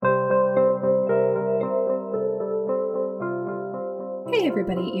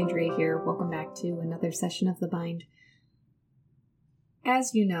everybody, Andrea here. Welcome back to another session of The Bind.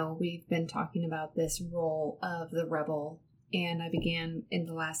 As you know, we've been talking about this role of the rebel, and I began in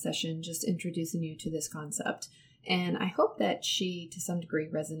the last session just introducing you to this concept. And I hope that she, to some degree,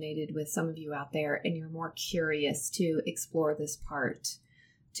 resonated with some of you out there, and you're more curious to explore this part.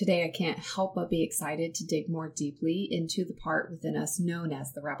 Today, I can't help but be excited to dig more deeply into the part within us known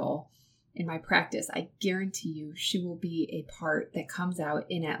as the rebel. In my practice, I guarantee you she will be a part that comes out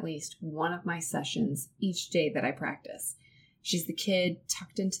in at least one of my sessions each day that I practice. She's the kid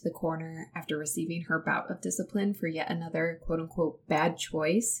tucked into the corner after receiving her bout of discipline for yet another quote-unquote bad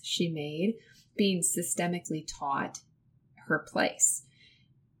choice she made, being systemically taught her place.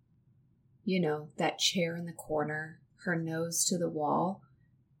 You know, that chair in the corner, her nose to the wall,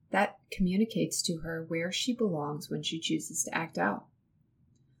 that communicates to her where she belongs when she chooses to act out.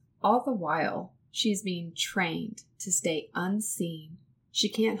 All the while, she's being trained to stay unseen. She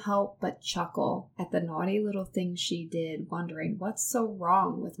can't help but chuckle at the naughty little things she did, wondering what's so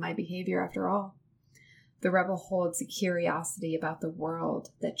wrong with my behavior after all. The rebel holds a curiosity about the world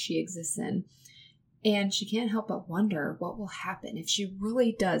that she exists in, and she can't help but wonder what will happen if she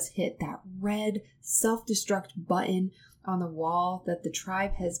really does hit that red self-destruct button on the wall that the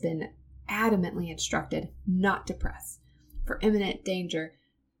tribe has been adamantly instructed not to press, for imminent danger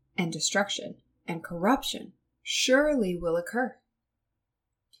and destruction and corruption surely will occur.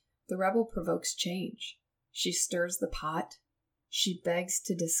 The rebel provokes change. She stirs the pot. She begs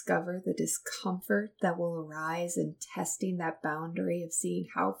to discover the discomfort that will arise in testing that boundary of seeing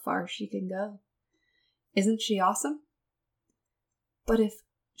how far she can go. Isn't she awesome? But if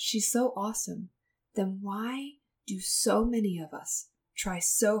she's so awesome, then why do so many of us try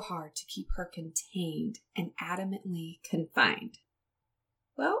so hard to keep her contained and adamantly confined?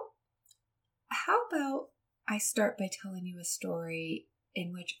 Well, how about I start by telling you a story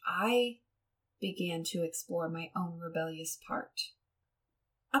in which I began to explore my own rebellious part.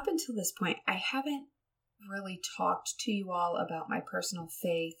 Up until this point, I haven't really talked to you all about my personal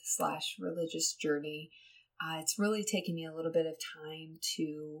faith/religious journey. It's really taken me a little bit of time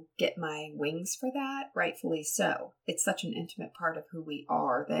to get my wings for that, rightfully so. It's such an intimate part of who we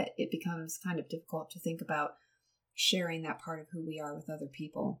are that it becomes kind of difficult to think about sharing that part of who we are with other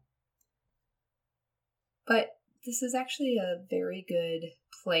people. But this is actually a very good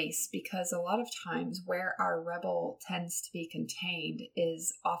place because a lot of times where our rebel tends to be contained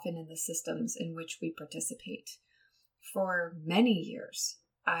is often in the systems in which we participate. For many years,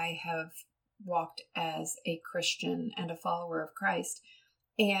 I have walked as a Christian and a follower of Christ,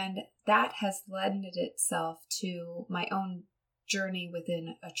 and that has lended itself to my own journey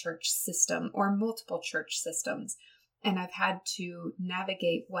within a church system or multiple church systems. And I've had to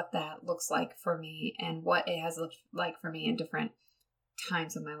navigate what that looks like for me and what it has looked like for me in different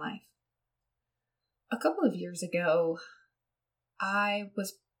times of my life. A couple of years ago, I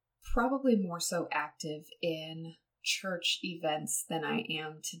was probably more so active in church events than I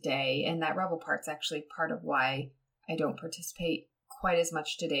am today. And that rebel part's actually part of why I don't participate quite as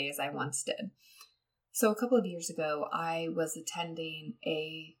much today as I once did. So a couple of years ago, I was attending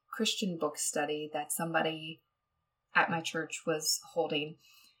a Christian book study that somebody at my church was holding.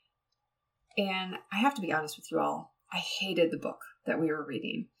 And I have to be honest with you all, I hated the book that we were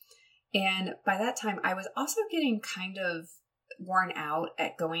reading. And by that time, I was also getting kind of worn out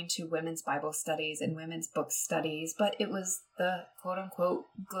at going to women's Bible studies and women's book studies, but it was the quote unquote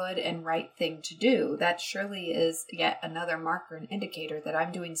good and right thing to do. That surely is yet another marker and indicator that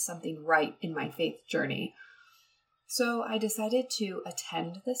I'm doing something right in my faith journey. So I decided to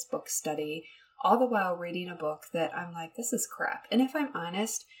attend this book study, all the while reading a book that I'm like, this is crap. And if I'm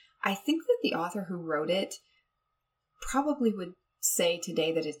honest, I think that the author who wrote it probably would say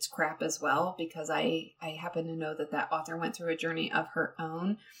today that it's crap as well, because I happen to know that that author went through a journey of her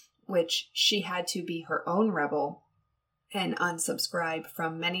own, which she had to be her own rebel and unsubscribe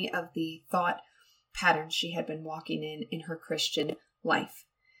from many of the thought patterns she had been walking in her Christian life.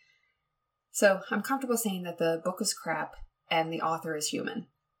 So I'm comfortable saying that the book is crap and the author is human.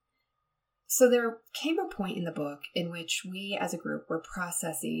 So there came a point in the book in which we as a group were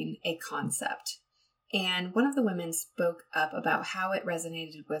processing a concept. And one of the women spoke up about how it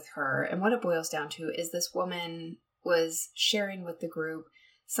resonated with her. And what it boils down to is this woman was sharing with the group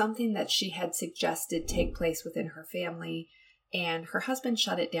something that she had suggested take place within her family. And her husband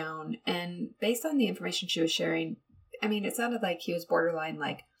shut it down. And based on the information she was sharing, I mean, it sounded like he was borderline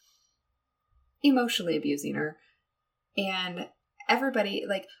like emotionally abusing her. And everybody,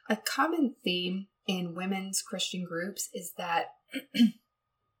 like a common theme in women's Christian groups is that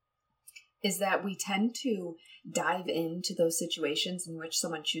is that we tend to dive into those situations in which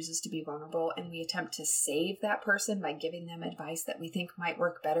someone chooses to be vulnerable, and we attempt to save that person by giving them advice that we think might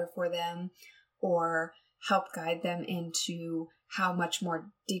work better for them, or help guide them into how much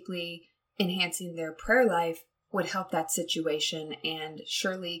more deeply enhancing their prayer life would help that situation. And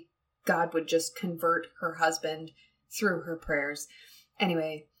surely God would just convert her husband through her prayers.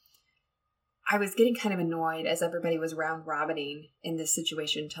 Anyway, I was getting kind of annoyed as everybody was round robining in this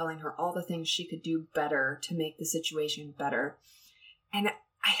situation, telling her all the things she could do better to make the situation better. And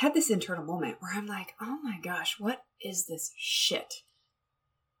I had this internal moment where I'm like, oh my gosh, what is this shit?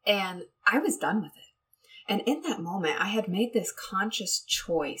 And I was done with it. And in that moment, I had made this conscious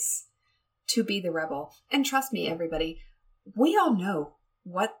choice to be the rebel. And trust me, everybody, we all know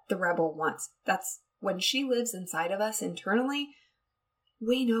what the rebel wants. That's when she lives inside of us internally.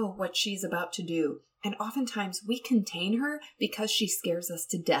 We know what she's about to do. And oftentimes we contain her because she scares us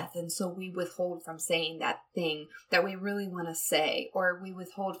to death. And so we withhold from saying that thing that we really want to say, or we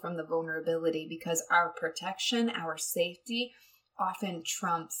withhold from the vulnerability because our protection, our safety often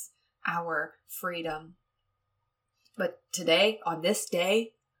trumps our freedom. But today, on this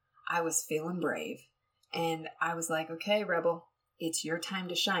day, I was feeling brave. And I was like, okay, rebel, it's your time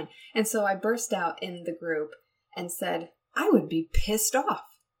to shine. And so I burst out in the group and said, I would be pissed off,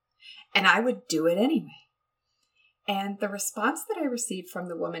 and I would do it anyway. And the response that I received from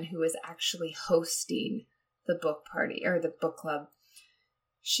the woman who was actually hosting the book party or the book club,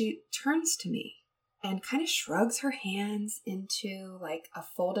 she turns to me and kind of shrugs her hands into like a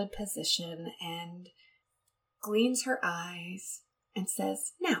folded position and gleams her eyes and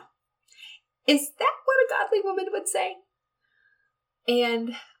says, now, is that what a godly woman would say?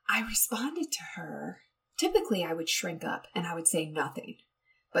 And I responded to her. Typically, I would shrink up and I would say nothing.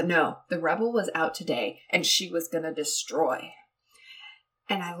 But no, the rebel was out today and she was going to destroy.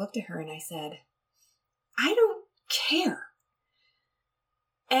 And I looked at her and I said, I don't care.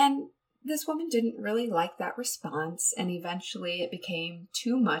 And this woman didn't really like that response. And eventually it became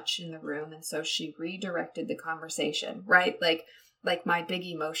too much in the room. And so she redirected the conversation, right? Like my big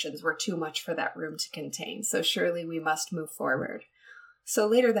emotions were too much for that room to contain. So surely we must move forward. So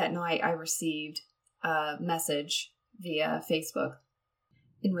later that night, I received a message via Facebook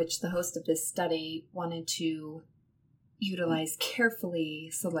in which the host of this study wanted to utilize carefully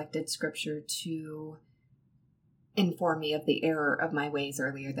selected scripture to inform me of the error of my ways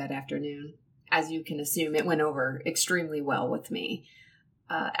earlier that afternoon. As you can assume, it went over extremely well with me.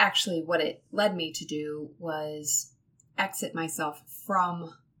 Actually, what it led me to do was exit myself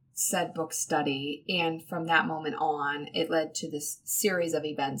from said book study, and from that moment on, it led to this series of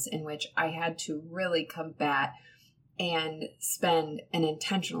events in which I had to really combat and spend an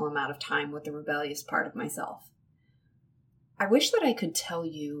intentional amount of time with the rebellious part of myself. I wish that I could tell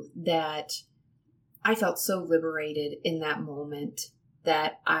you that I felt so liberated in that moment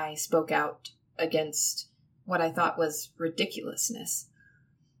that I spoke out against what I thought was ridiculousness.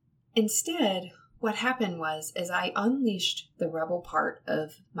 Instead, what happened was I unleashed the rebel part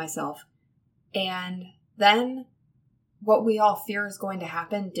of myself, and then what we all fear is going to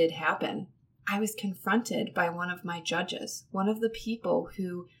happen did happen. I was confronted by one of my judges, one of the people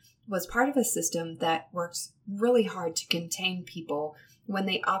who was part of a system that works really hard to contain people when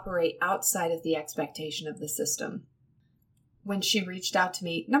they operate outside of the expectation of the system. When she reached out to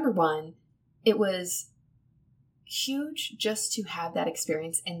me, number one, it was huge just to have that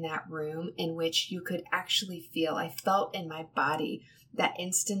experience in that room in which you could actually feel, I felt in my body, that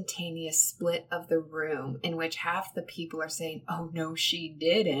instantaneous split of the room in which half the people are saying, oh no, she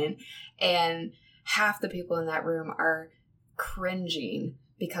didn't. And half the people in that room are cringing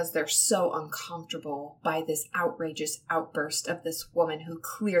because they're so uncomfortable by this outrageous outburst of this woman who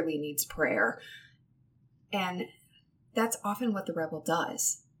clearly needs prayer. And that's often what the rebel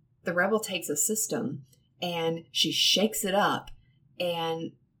does. The rebel takes a system and she shakes it up,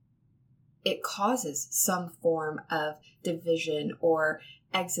 and it causes some form of division or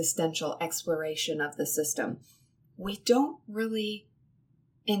existential exploration of the system. We don't really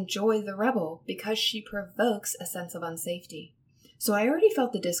enjoy the rebel because she provokes a sense of unsafety. So I already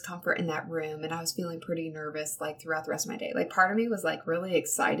felt the discomfort in that room, and I was feeling pretty nervous throughout the rest of my day. Part of me was really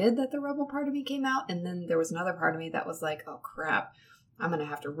excited that the rebel part of me came out, and then there was another part of me that was like, oh crap, I'm going to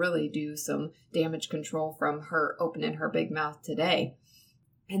have to really do some damage control from her opening her big mouth today.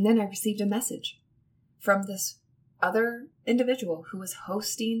 And then I received a message from this other individual who was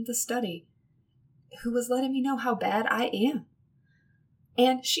hosting the study, who was letting me know how bad I am.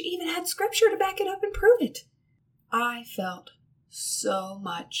 And she even had scripture to back it up and prove it. I felt so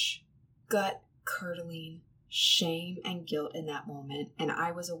much gut-curdling shame and guilt in that moment. And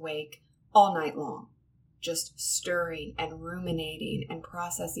I was awake all night long, just stirring and ruminating and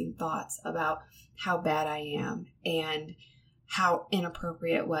processing thoughts about how bad I am and how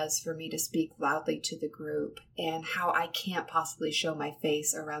inappropriate it was for me to speak loudly to the group and how I can't possibly show my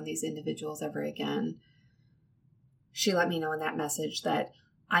face around these individuals ever again. She let me know in that message that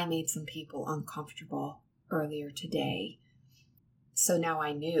I made some people uncomfortable earlier today. So now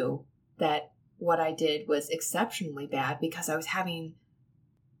I knew that what I did was exceptionally bad because I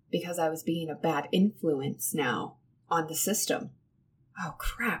was being a bad influence now on the system. Oh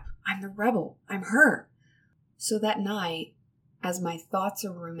crap, I'm the rebel. I'm her. So that night, as my thoughts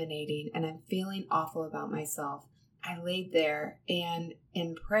are ruminating and I'm feeling awful about myself, I laid there and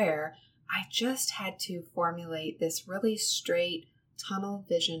in prayer, I just had to formulate this really straight, tunnel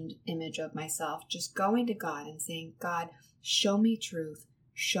visioned image of myself, just going to God and saying, God, show me truth,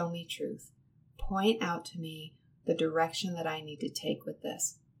 show me truth. Point out to me the direction that I need to take with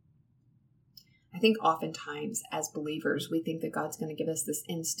this. I think oftentimes as believers, we think that God's going to give us this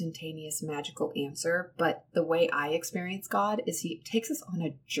instantaneous magical answer, but the way I experience God is He takes us on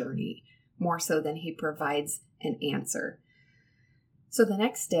a journey more so than He provides an answer. So the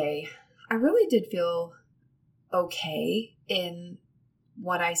next day, I really did feel okay in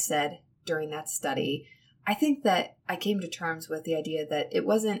what I said during that study. I think that I came to terms with the idea that it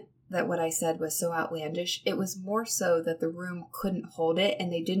wasn't that what I said was so outlandish. It was more so that the room couldn't hold it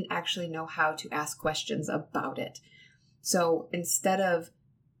and they didn't actually know how to ask questions about it. So instead of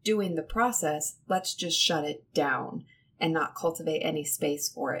doing the process, let's just shut it down and not cultivate any space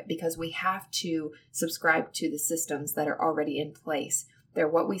for it, because we have to subscribe to the systems that are already in place. They're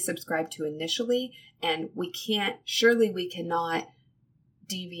what we subscribe to initially, and we cannot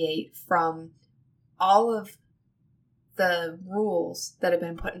deviate from all of the rules that have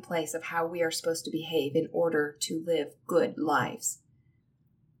been put in place of how we are supposed to behave in order to live good lives.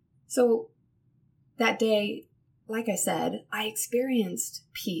 So that day, like I said, I experienced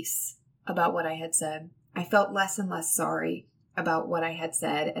peace about what I had said. I felt less and less sorry about what I had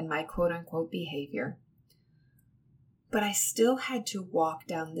said and my quote-unquote behavior. But I still had to walk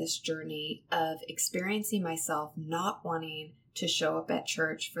down this journey of experiencing myself not wanting to show up at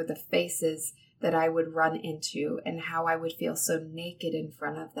church for the faces that I would run into and how I would feel so naked in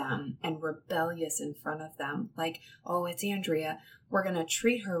front of them and rebellious in front of them. Like, oh, it's Andrea. We're going to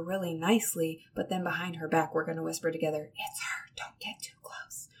treat her really nicely, but then behind her back, we're going to whisper together, it's her. Don't get too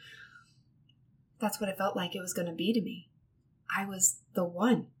close. That's what it felt like it was going to be to me. I was the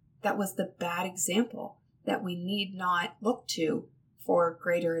one. That was the bad example that we need not look to for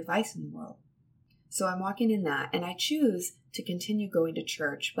greater advice in the world. So I'm walking in that, and I choose to continue going to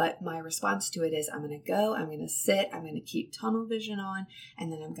church, but my response to it is I'm going to go, I'm going to sit, I'm going to keep tunnel vision on, and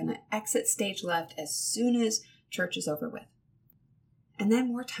then I'm going to exit stage left as soon as church is over with. And then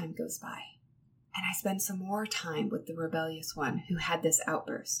more time goes by, and I spend some more time with the rebellious one who had this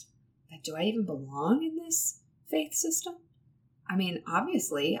outburst. Like, do I even belong in this faith system? I mean,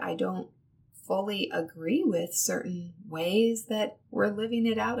 obviously, I don't fully agree with certain ways that we're living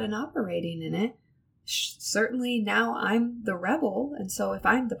it out and operating in it. Certainly now I'm the rebel, and so if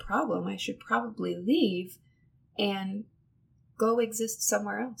I'm the problem, I should probably leave and go exist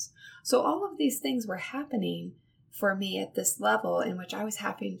somewhere else. So all of these things were happening for me at this level in which I was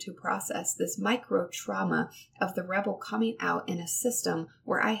having to process this micro trauma of the rebel coming out in a system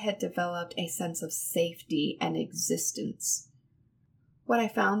where I had developed a sense of safety and existence. What I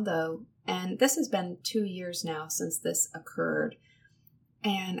found though, and this has been 2 years now since this occurred,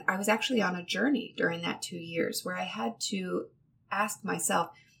 and I was actually on a journey during that 2 years where I had to ask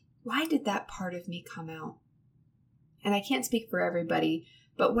myself, why did that part of me come out? And I can't speak for everybody,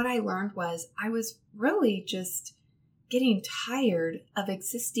 but what I learned was I was really just getting tired of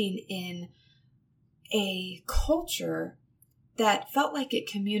existing in a culture that felt like it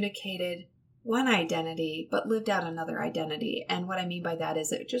communicated one identity, but lived out another identity. And what I mean by that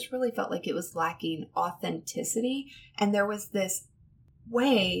is it just really felt like it was lacking authenticity. And there was this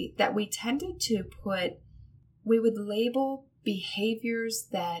way that we tended to we would label behaviors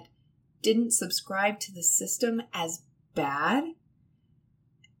that didn't subscribe to the system as bad.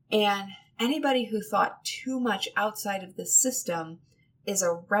 And anybody who thought too much outside of the system is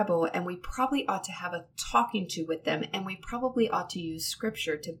a rebel, and we probably ought to have a talking to with them, and we probably ought to use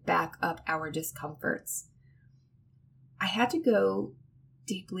scripture to back up our discomforts. I had to go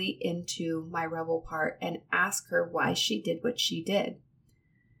deeply into my rebel part and ask her why she did what she did.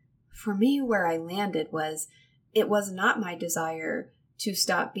 For me, where I landed was, it was not my desire to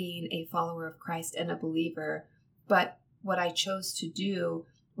stop being a follower of Christ and a believer, but what I chose to do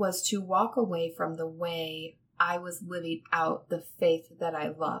was to walk away from the way I was living out the faith that I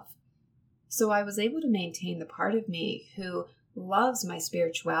love. So I was able to maintain the part of me who loves my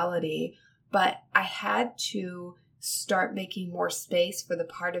spirituality, but I had to start making more space for the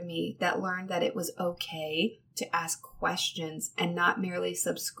part of me that learned that it was okay to ask questions and not merely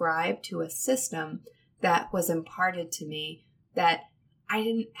subscribe to a system that was imparted to me, that I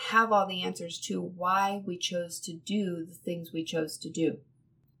didn't have all the answers to why we chose to do the things we chose to do.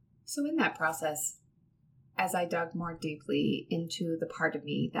 So in that process, as I dug more deeply into the part of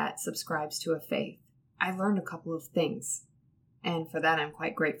me that subscribes to a faith, I learned a couple of things. And for that, I'm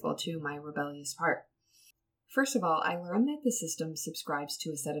quite grateful to my rebellious part. First of all, I learned that the system subscribes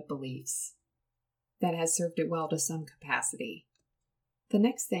to a set of beliefs that has served it well to some capacity. The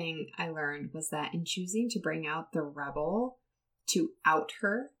next thing I learned was that in choosing to bring out the rebel, to out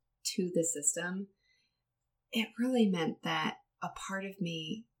her to the system, it really meant that a part of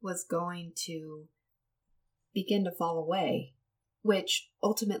me was going to begin to fall away, which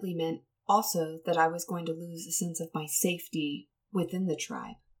ultimately meant also that I was going to lose a sense of my safety within the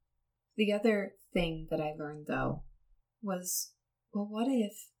tribe. The other thing that I learned, though, was, well, what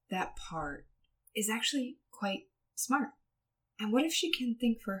if that part is actually quite smart? And what if she can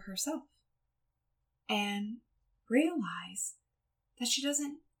think for herself and realize that she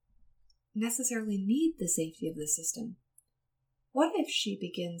doesn't necessarily need the safety of the system? What if she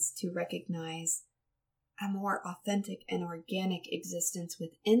begins to recognize a more authentic and organic existence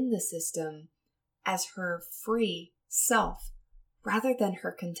within the system as her free self rather than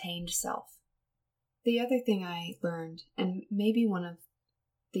her contained self? The other thing I learned, and maybe one of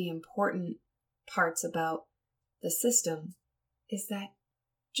the important parts about the system, is that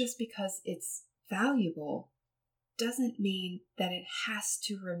just because it's valuable doesn't mean that it has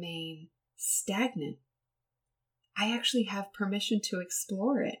to remain stagnant. I actually have permission to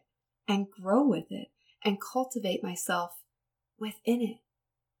explore it and grow with it and cultivate myself within it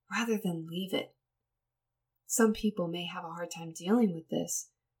rather than leave it. Some people may have a hard time dealing with this,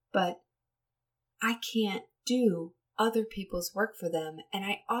 but I can't do other people's work for them, and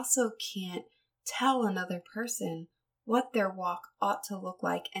I also can't tell another person what their walk ought to look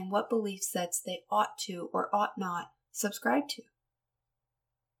like and what belief sets they ought to or ought not subscribe to.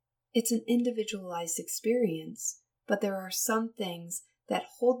 It's an individualized experience, but there are some things that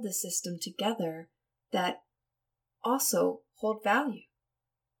hold the system together that also hold value.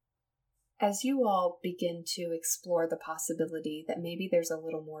 As you all begin to explore the possibility that maybe there's a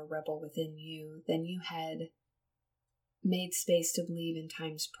little more rebel within you than you had made space to believe in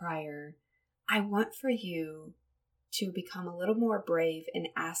times prior, I want for you to become a little more brave in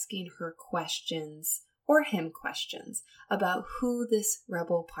asking her questions or him questions about who this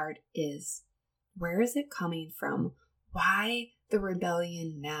rebel part is. Where is it coming from? Why the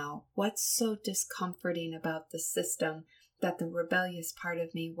rebellion now? What's so discomforting about the system that the rebellious part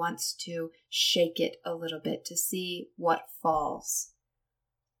of me wants to shake it a little bit to see what falls?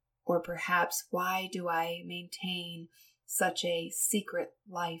 Or perhaps, why do I maintain such a secret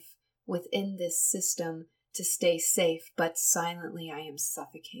life within this system to stay safe, but silently I am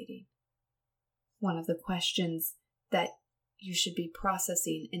suffocating? One of the questions that you should be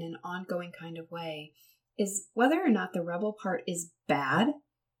processing in an ongoing kind of way is whether or not the rebel part is bad,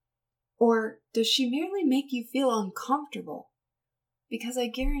 or does she merely make you feel uncomfortable? Because I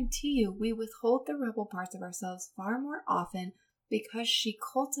guarantee you, we withhold the rebel parts of ourselves far more often because she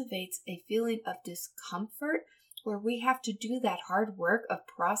cultivates a feeling of discomfort where we have to do that hard work of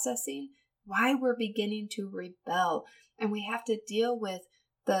processing why we're beginning to rebel. And we have to deal with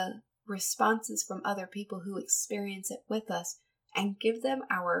the responses from other people who experience it with us and give them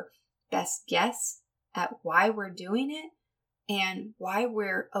our best guess at why we're doing it and why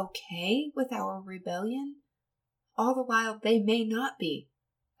we're okay with our rebellion, all the while they may not be.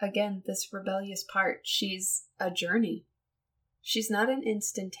 Again, this rebellious part, she's a journey. She's not an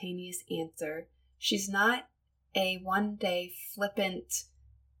instantaneous answer. She's not a one-day flippant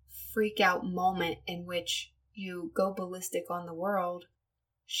freak out moment in which you go ballistic on the world.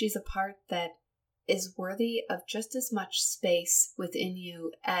 She's a part that is worthy of just as much space within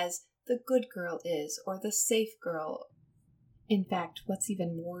you as the good girl is, or the safe girl. In fact, what's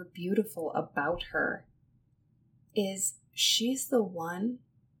even more beautiful about her is she's the one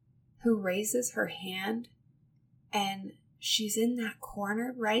who raises her hand, and she's in that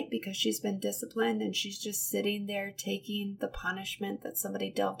corner, right? Because she's been disciplined and she's just sitting there taking the punishment that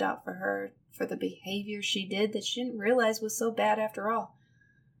somebody delved out for her for the behavior she did that she didn't realize was so bad after all.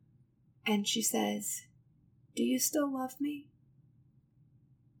 And she says, "Do you still love me?"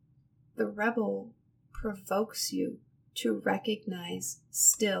 The rebel provokes you to recognize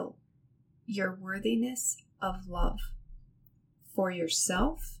still your worthiness of love for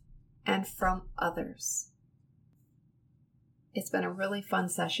yourself and from others. It's been a really fun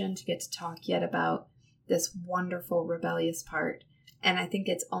session to get to talk yet about this wonderful rebellious part. And I think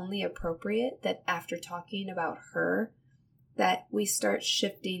it's only appropriate that after talking about her, that we start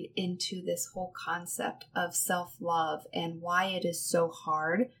shifting into this whole concept of self-love and why it is so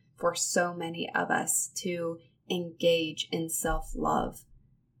hard for so many of us to engage in self-love.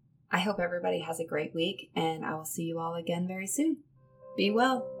 I hope everybody has a great week, and I will see you all again very soon. Be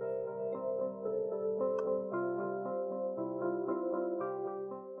well.